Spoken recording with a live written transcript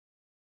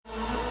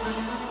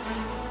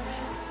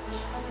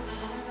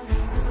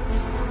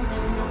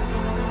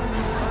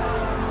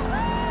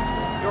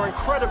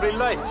incredibly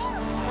late.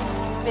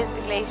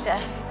 Mr. Glacier.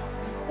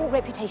 Your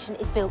reputation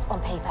is built on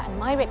paper, and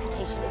my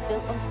reputation is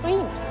built on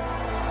screens.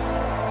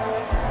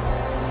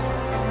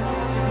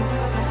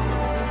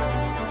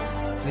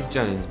 Liz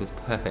Jones was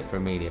perfect for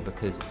Amelia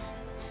because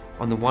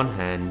on the one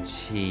hand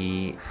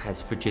she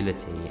has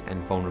fragility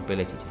and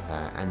vulnerability to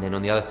her, and then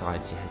on the other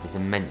side she has this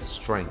immense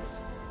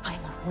strength.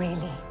 I'm a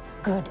really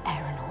good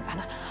aeronaut,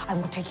 and I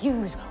want to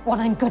use what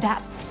I'm good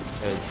at.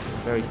 It was a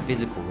very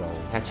physical role.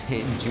 You had to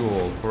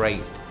endure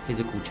great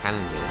physical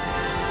challenges.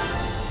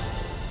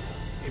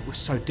 It was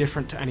so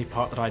different to any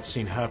part that I'd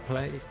seen her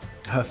play.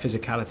 Her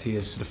physicality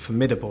is sort of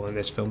formidable in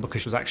this film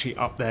because she was actually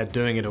up there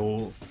doing it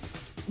all.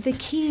 The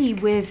key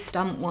with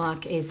stunt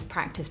work is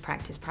practice,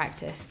 practice,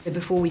 practice.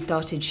 Before we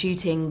started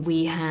shooting,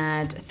 we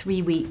had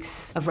 3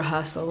 weeks of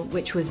rehearsal,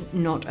 which was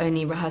not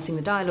only rehearsing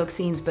the dialogue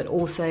scenes, but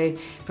also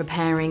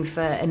preparing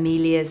for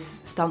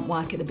Amelia's stunt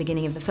work at the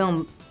beginning of the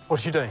film.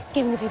 What are you doing?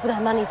 Giving the people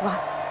their money's worth.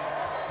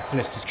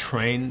 Felicity's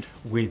trained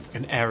with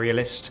an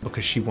aerialist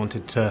because she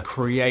wanted to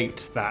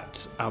create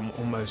that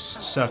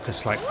almost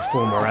circus-like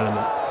performer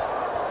element.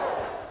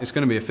 It's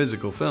going to be a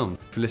physical film.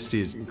 Felicity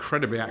is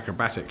incredibly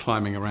acrobatic,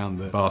 climbing around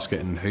the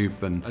basket and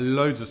hoop and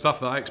loads of stuff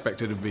that I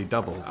expected would be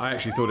double. I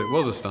actually thought it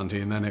was a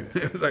stunty, and then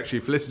it was actually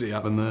Felicity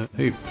up in the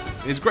hoop.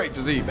 It's great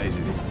to see,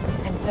 basically.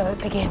 And so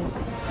it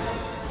begins.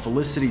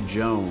 Felicity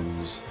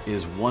Jones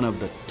is one of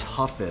the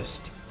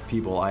toughest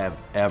people I have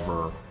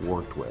ever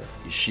worked with.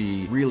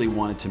 She really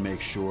wanted to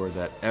make sure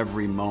that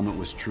every moment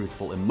was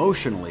truthful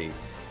emotionally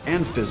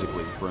and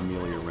physically for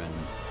Amelia Wren.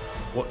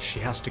 What she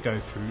has to go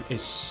through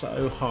is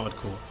so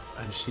hardcore,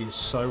 and she is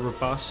so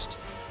robust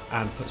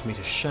and puts me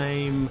to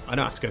shame. I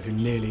don't have to go through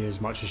nearly as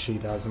much as she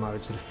does, and I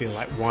would sort of feel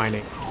like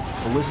whining.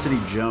 Felicity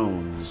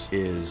Jones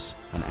is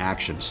an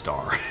action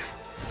star.